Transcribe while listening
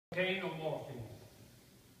Cocaine or morphine?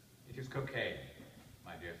 It is cocaine,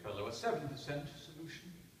 my dear fellow, a 7%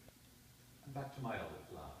 solution. And back to my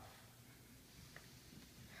old laugh.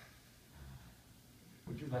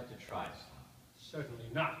 Would you like to try some? Certainly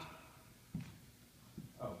not.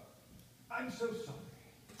 Oh, I'm so sorry.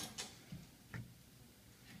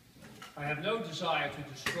 I have no desire to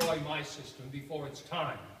destroy my system before it's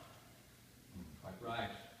time. Quite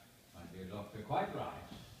right, my dear doctor, quite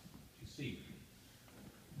right. You see,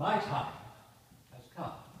 my time has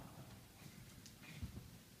come.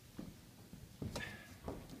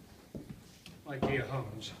 My dear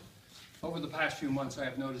Holmes, over the past few months I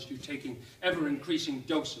have noticed you taking ever-increasing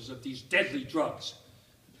doses of these deadly drugs.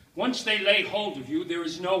 Once they lay hold of you, there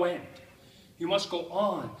is no end. You must go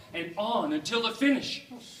on and on until the finish.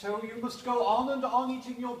 So you must go on and on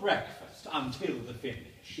eating your breakfast until the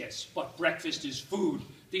finish. Yes, but breakfast is food.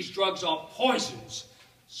 These drugs are poisons.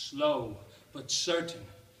 Slow, but certain.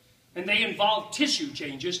 And they involve tissue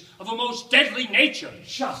changes of a most deadly nature.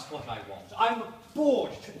 Just what I want. I'm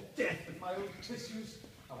bored to death with my own tissues.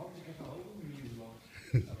 I want to get a hold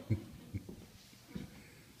of you lot.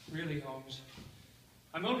 Really, Holmes?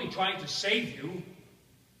 I'm only trying to save you.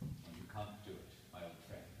 And you can't do it, my old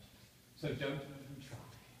friend. So don't even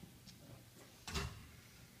try.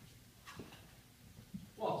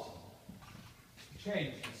 Watson,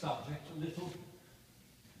 change the subject a little.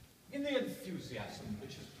 In the enthusiasm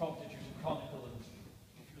which has prompted you to chronicle and,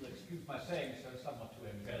 if you'll excuse my saying so, somewhat to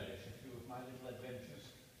embellish a few of my little adventures,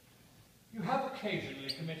 you have occasionally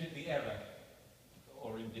committed the error,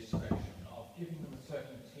 or indiscretion, of giving them a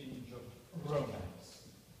certain tinge of romance,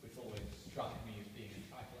 which always struck me as being a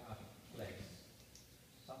trifle out of place.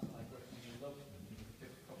 Something like writing an elopement into the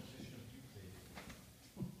fifth proposition of Euclid.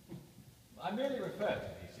 I merely refer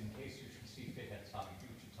to this in case you should see fit at some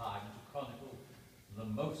future time to chronicle the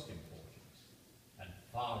most important and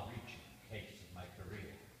far-reaching case of my career.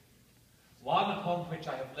 One upon which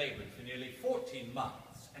I have labored for nearly 14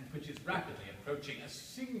 months and which is rapidly approaching a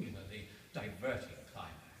singularly diverting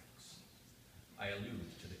climax. I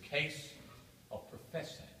allude to the case of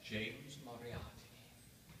Professor James Moriarty.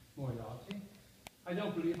 Moriarty? I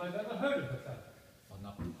don't believe I've ever heard of the fellow.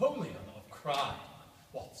 The Napoleon of crime,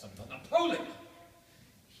 Watson, the Napoleon!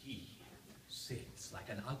 He sits like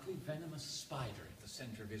an ugly, venomous spider at the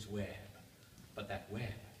center of his web. But that web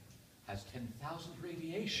has 10,000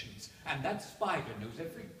 radiations, and that spider knows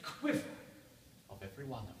every quiver of every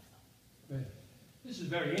one of them. Well, this is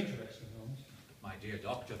very interesting, Holmes. My dear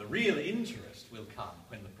doctor, the real interest will come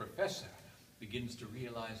when the professor begins to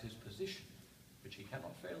realize his position, which he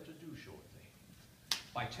cannot fail to do shortly.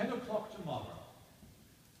 By 10 o'clock tomorrow,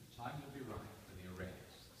 the time will be ripe for the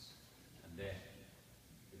arrests, and then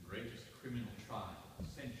the greatest criminal trial of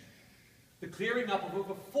the century, the clearing up of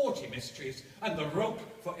over 40 mysteries, and the rope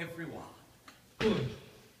for every one. Good.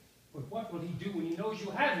 But what will he do when he knows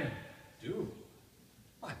you have him? Do?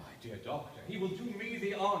 Why, my dear doctor, he will do me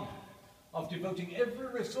the honor of devoting every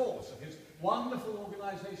resource of his wonderful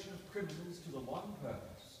organization of criminals to the one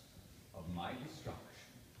purpose of my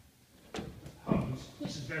destruction. Holmes,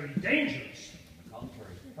 this is very dangerous. On the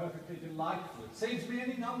contrary, perfectly delightful. It saves me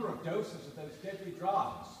any number of doses of those deadly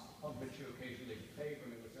drugs on which you occasionally favor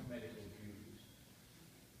me with your medical views.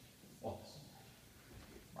 Watson,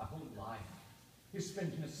 my whole life is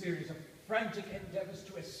spent in a series of frantic endeavors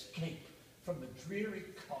to escape from the dreary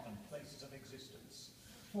commonplaces of existence.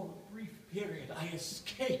 For a brief period, I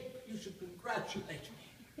escape. You should congratulate me.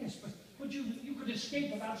 Yes, but you could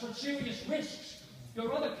escape without such serious risks.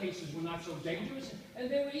 Your other cases were not so dangerous, and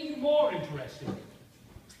they were even more interesting.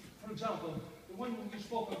 For example, the one you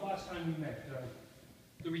spoke of last time we met,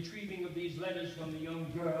 the retrieving of these letters from the young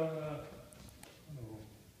girl.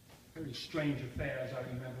 Very strange affair, as I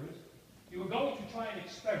remember it. You were going to try an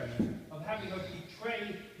experiment of having her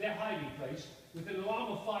betray their hiding place with an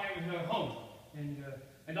alarm of fire in her home.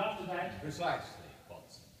 And after that... Precisely,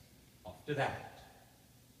 Watson. After that.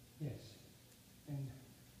 Yes. And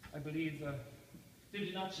I believe, did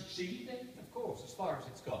it not succeed then? Of course, as far as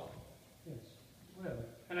it's gone. Yes. Well,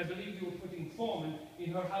 and I believe you were putting Forman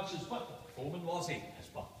in her house as butler. Forman was in as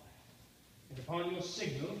butler. And upon your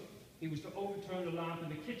signal, he was to overturn the lamp in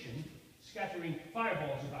the kitchen, scattering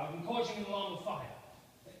fireballs about and causing an alarm of fire.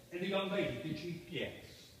 And the young lady, did she? Yes,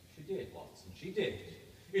 she did, Watson, she did.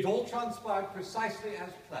 It all transpired precisely as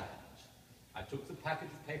planned. I took the package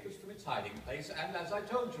of papers from its hiding place, and as I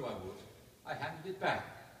told you I would, I handed it back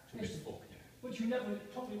to Miss Faulkner. But you never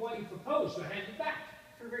told me why you proposed to hand it back.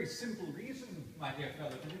 For a very simple reason, my dear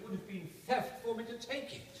fellow, that it would have been theft for me to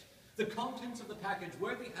take it. The contents of the package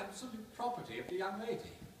were the absolute property of the young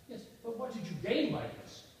lady. Yes, but what did you gain by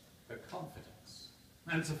this? Her confidence.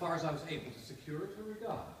 and so far as I was able to secure it, her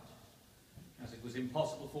regard. As it was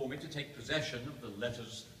impossible for me to take possession of the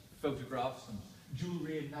letters, photographs, and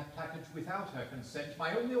jewellery in that package without her consent,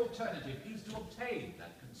 my only alternative is to obtain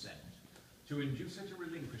that consent, to induce her to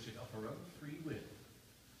relinquish it of her own free will.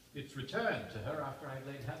 Its return to her after I had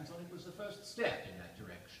laid hands on it was the first step in that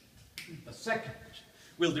direction. The second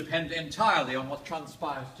will depend entirely on what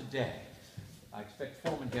transpires today. I expect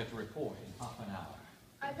Forman here to report in half an hour.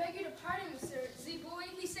 I beg you to pardon me, sir. The boy,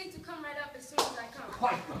 he said to come right up as soon as I come.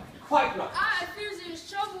 Quite right, quite right. I fears there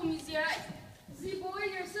is trouble, monsieur. The boy,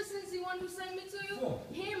 your assistant's the one who sent me to you?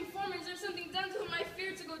 Forman. Him, Forman, is there something done to him? I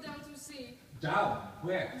fear to go down to see. Down?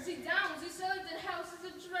 Where? The down, the cellar, the house is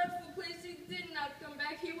a dreadful place. He did not come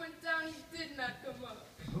back. He went down, he did not come up.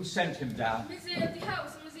 Who sent him down? Monsieur at the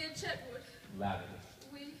house, Monsieur Chetwood. Larry.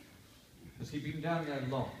 We... Has he been down there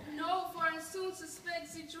long? No, for I soon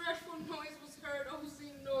suspect the dreadful noise was heard. Oh, the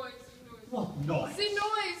noise, the noise. What noise? The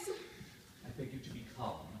noise! I beg you to be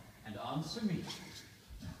calm and answer me.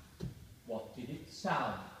 What did it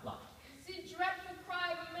sound like? The dreadful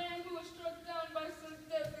cry of a man who was struck down by some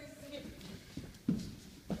deadly sin.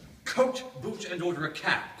 Coat, boots, and order a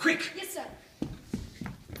cab. Quick! Yes, sir.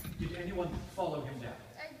 Did anyone follow him down?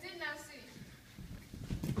 I did not see.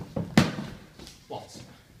 Watson,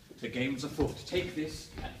 the game's afoot. Take this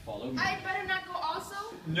and follow me. I'd better not go also?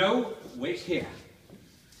 No, wait here.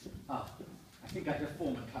 Ah, I think I hear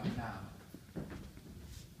Forman coming now.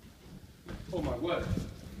 Oh, my word.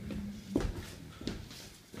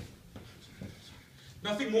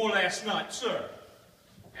 Nothing more last night, sir.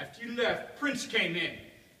 After you left, Prince came in,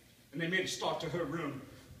 and they made a start to her room.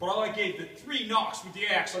 But all I gave the 3 knocks with the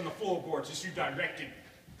axe on the floorboards as you directed,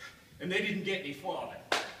 and they didn't get any farther.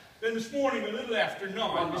 Then this morning, a little after 9...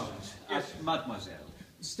 One moment. Yes, mademoiselle.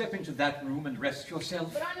 Step into that room and rest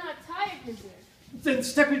yourself. But I'm not tired, monsieur. Then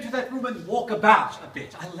step into that room and walk about a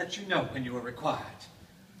bit. I'll let you know when you are required.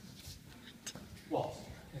 Watson,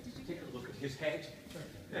 take a look at his head.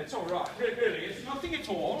 It's all right. Really, it's nothing at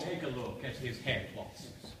all. Take a look at his head,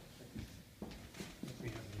 Watson. Let me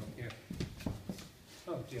have a look here.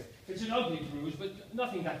 Oh, dear. It's an ugly bruise, but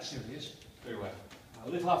nothing that serious. Very well. A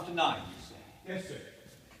little after 9, you say? Yes, sir.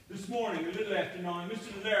 This morning, a little after 9,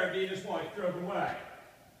 Mr. Larrabee and his wife drove away.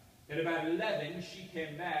 At about 11, she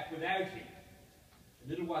came back without him. A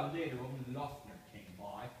little while later, old Faulkner came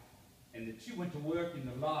by, and the two went to work in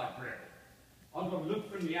the library. I'm going to look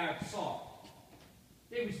from the outside.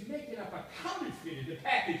 They was making up a counterfeit of the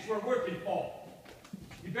package we're working for.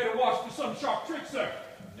 You better watch for some sharp trick, sir.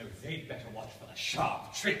 No, they'd better watch for the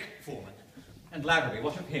sharp trick, Forman. And Larrabee,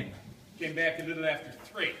 what of him? Came back a little after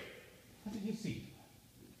 3. What did he see?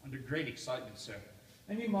 Under great excitement, sir.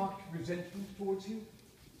 Any marked resentment towards you?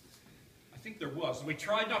 I think there was, and we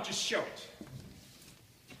tried not to show it.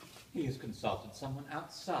 He has consulted someone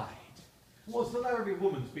outside. Was the Larrabee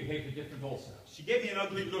woman's behavior different also? She gave me an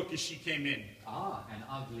ugly look as she came in. Ah, an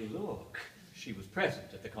ugly look. She was present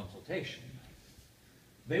at the consultation.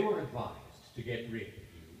 They were advised to get rid of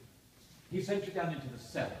you. He sent you down into the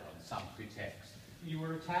cellar on some pretext. You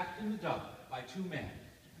were attacked in the dark by 2 men,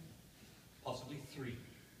 possibly 3,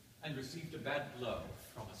 and received a bad blow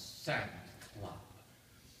from a sand club.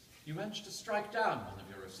 You managed to strike down one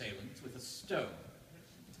of your assailants with a stone,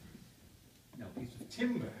 no piece of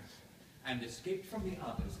timber, and escaped from the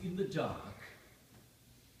others in the dark,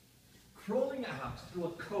 crawling out through a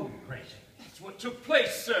coal grating. That's what took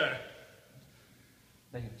place, sir.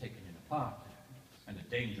 They have taken in a partner, and a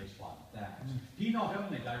dangerous one at that. He not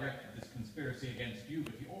only directed this conspiracy against you,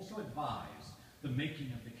 but he also advised the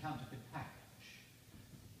making of the counterfeit package.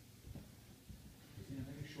 Within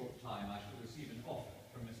a very short time, I shall receive an offer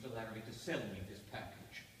from Mr. Larrabee to sell me this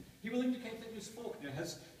package. He will indicate that Miss Faulkner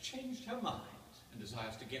has changed her mind and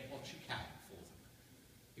desires to get what she can for them.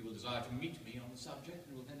 He will desire to meet me on the subject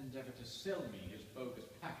and will then endeavour to sell me his bogus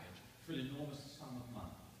package for an enormous sum of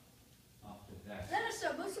money. After that... Let us,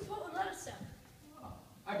 sir. We'll support with let us, sir.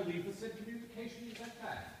 I believe the said communication is at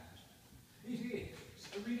hand. It is.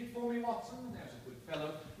 Read it for me, Watson. There's a good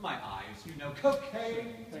fellow. My eyes, you know.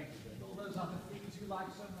 Cocaine. Thank you, All those other things you like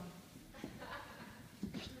so much.